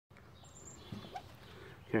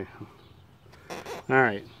Okay. All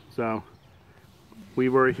right. So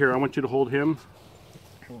we've already here. I want you to hold him.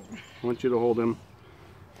 I want you to hold him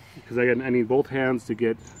because I need both hands to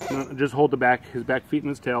get. No, just hold the back, his back feet and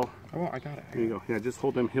his tail. Oh, I got it. There you go. Yeah, just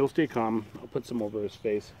hold him. He'll stay calm. I'll put some over his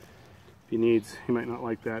face if he needs. He might not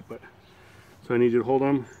like that, but so I need you to hold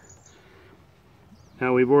him.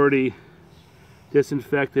 Now we've already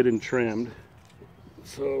disinfected and trimmed.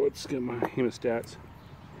 So let's get my hemostats.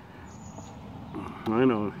 I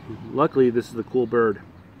know. Luckily, this is a cool bird.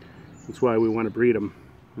 That's why we want to breed him.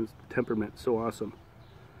 His temperament's so awesome.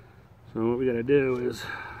 So what we got to do is,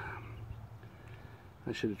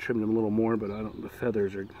 I should have trimmed him a little more, but I don't. The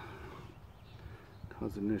feathers are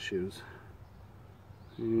causing issues.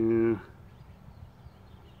 Yeah.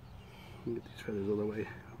 Get these feathers out of the way.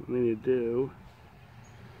 What we need to do.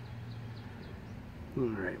 All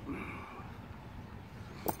right.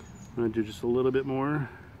 I'm going to do just a little bit more.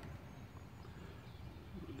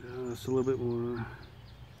 Just a little bit more.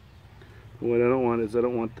 What I don't want is I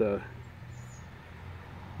don't want the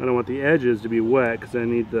edges to be wet because I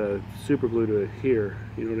need the super glue to adhere.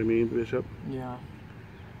 You know what I mean, Bishop? Yeah.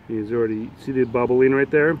 He's already, see the bubbling right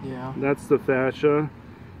there? Yeah. That's the fascia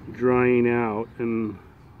drying out, and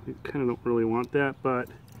we kind of don't really want that, but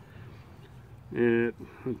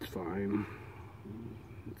it's fine.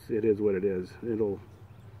 It is what it is. It'll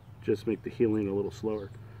just make the healing a little slower.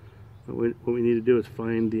 But what we need to do is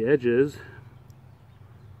find the edges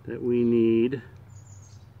that we need.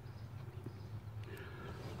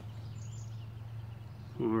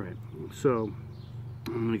 Alright, so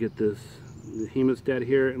I'm going to get the hemostat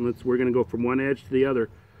here, and we're going to go from one edge to the other.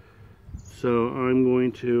 So I'm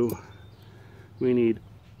going to, we need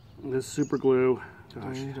this super glue. Do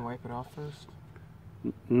we need to wipe it off first?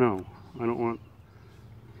 No, I don't want.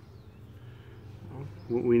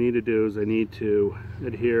 What we need to do is I need to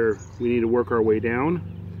adhere, we need to work our way down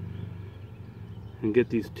and get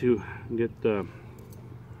these two, get the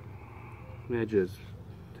edges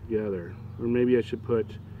together. Or maybe I should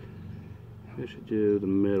do the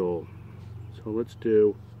middle. So let's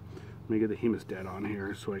do, let me get the hemostat on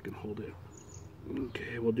here so I can hold it.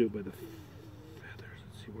 Okay, we'll do it by the feathers.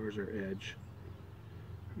 Let's see, where's our edge?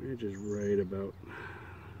 Our edge is right about,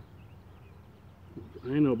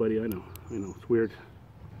 I know, buddy, I know, it's weird.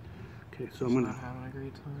 Okay, so I'm gonna have a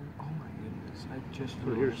great time. Oh my goodness, I just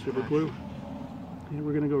so here's super glue. Okay,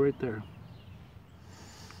 we're gonna go right there.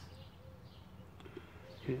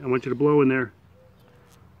 Okay, I want you to blow in there.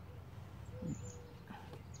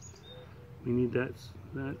 We need that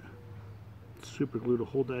super glue to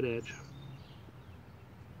hold that edge.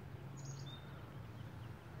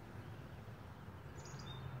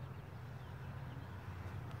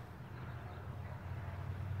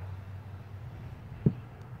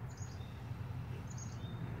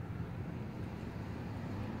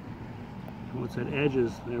 Once that edge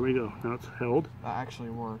is, there we go. Now it's held. That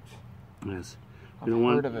actually worked. Yes. I've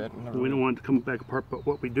heard of it. We don't want it to come back apart, but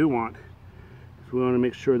what we do want is we want to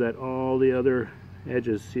make sure that all the other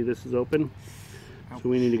edges, see this is open? So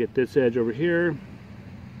we need to get this edge over here.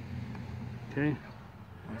 Okay.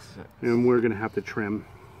 And we're going to have to trim.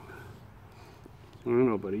 I don't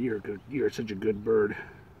know, buddy. You're good. You're such a good bird.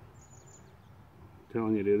 I'm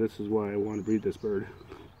telling you, dude, this is why I want to breed this bird.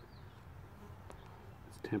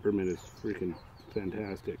 His temperament is freaking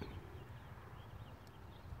fantastic.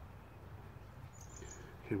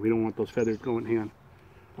 Okay, we don't want those feathers going, hang on.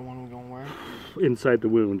 The one going where? Inside the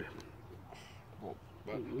wound. Well,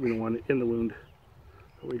 we don't want it in the wound.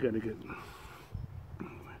 But we got to get.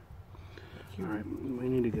 All right, we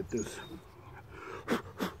need to get this. All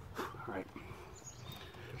right.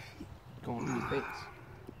 Going in the face.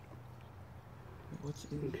 What's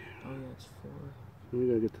in? Okay. Oh yeah, it's 4. We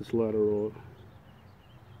gotta get this lateral.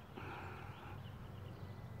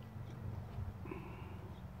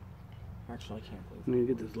 Actually, I can't believe. We need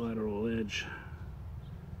to get this lateral edge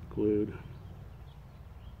glued.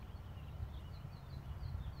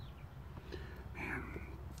 Man,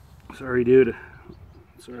 sorry, dude.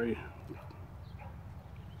 Sorry.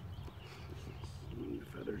 The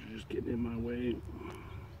feathers are just getting in my way.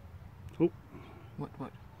 Oh.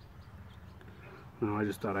 What? No, I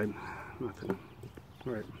just thought nothing.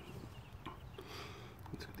 All right.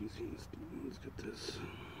 Let's get these things. Let's get this.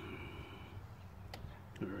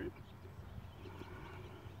 All right.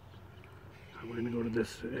 We're gonna go to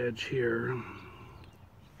this edge here.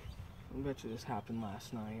 I bet you this happened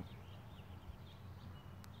last night.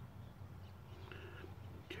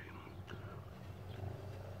 Okay.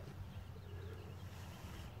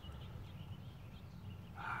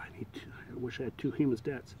 I wish I had 2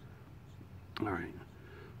 hemostats. All right.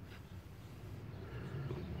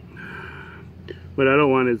 What I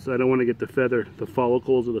don't want is, I don't want to get the feather, the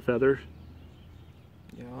follicles of the feather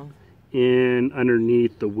Yeah. in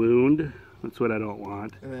underneath the wound. That's what I don't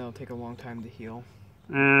want. And then it'll take a long time to heal.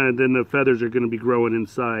 And then the feathers are going to be growing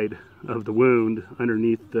inside of the wound,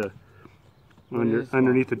 underneath the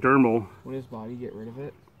underneath the dermal. Would his body get rid of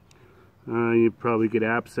it? You probably get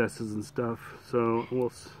abscesses and stuff. So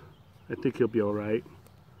I think he'll be all right.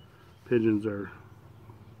 Pigeons are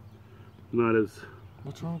not as.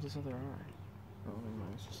 What's wrong with this other eye? Oh, never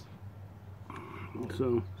mind. It's just.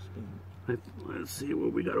 So let's see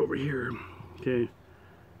what we got over here. Okay,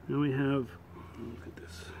 now we have. Look at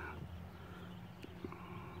this.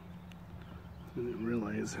 I didn't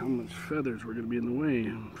realize how much feathers were going to be in the way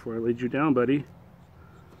before I laid you down, buddy.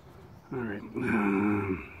 All right.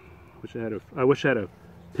 I wish I had a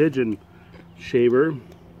pigeon shaver.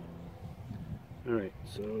 All right,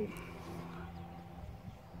 so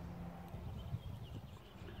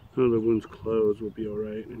the wound's closed. We'll be all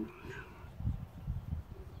right.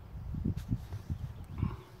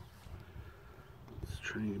 Let's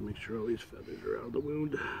try and make sure all these feathers are out of the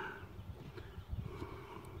wound.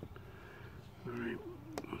 All right,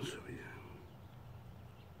 so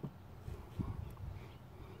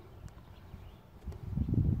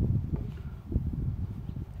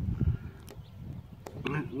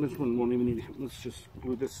this one won't even need. Let's just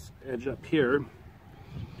glue this edge up here.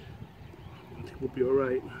 I think we'll be all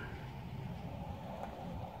right.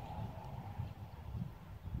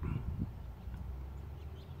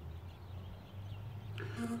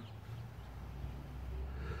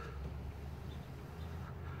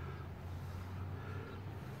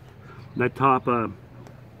 That top, the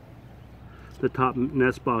top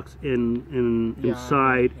nest box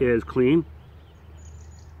inside is clean.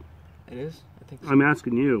 It is? I think so. I'm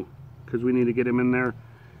asking you because we need to get him in there,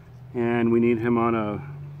 and we need him on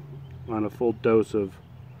a full dose of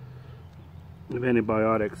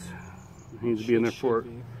antibiotics. He needs to be in there for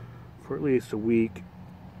at least a week.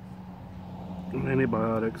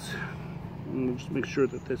 Antibiotics. And we'll just make sure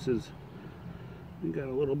that this is. We got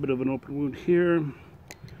a little bit of an open wound here.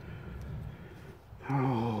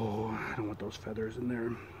 Oh, I don't want those feathers in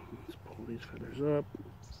there. Let's pull these feathers up.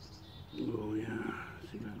 Oh yeah,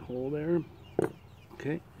 see that hole there?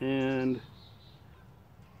 Okay, and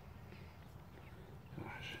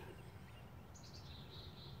gosh,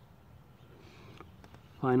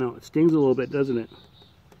 I know it stings a little bit, doesn't it?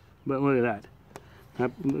 But look at that.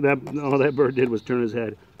 All that bird did was turn his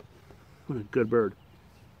head. What a good bird.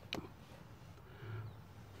 I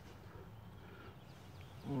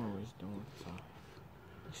wonder what he's doing with his eye.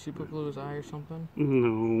 Super glue his eye or something?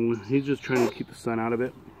 No, he's just trying to keep the sun out of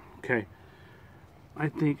it. Okay, I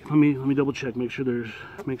think let me double check, make sure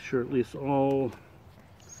at least all.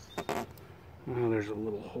 Oh, there's a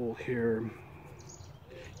little hole here.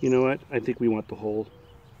 You know what? I think we want the hole.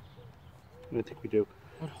 I think we do.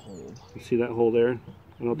 What hole? You see that hole there?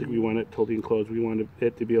 I don't think we want it totally enclosed. We want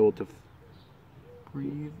it to be able to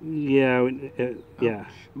breathe. Yeah, yeah.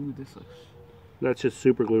 Ooh, this looks. That's just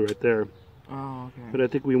super glue right there. Oh, okay. But I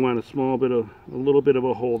think we want a little bit of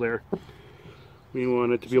a hole there. We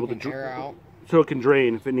want it to be able to air out, so it can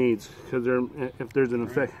drain if it needs. Because if there's an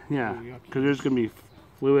infection, yeah, because there's going to be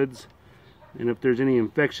fluids, and if there's any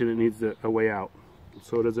infection, it needs a way out,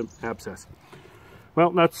 so it doesn't abscess.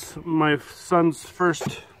 Well, that's my son's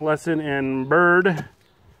first lesson in bird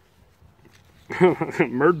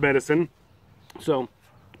medicine. So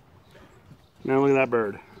now look at that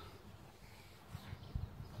bird.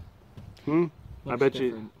 I bet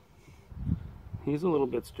you he's a little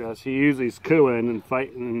bit stressed. He usually is cooing and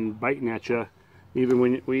fighting and biting at you,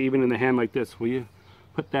 even in the hand like this. Will you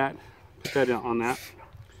put that on that?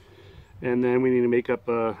 And then we need to make up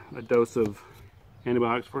a dose of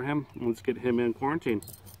antibiotics for him. Let's get him in quarantine.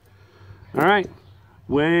 All right,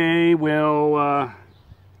 we will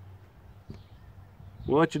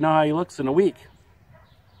we'll let you know how he looks in a week.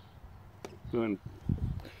 Go ahead and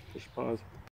push pause.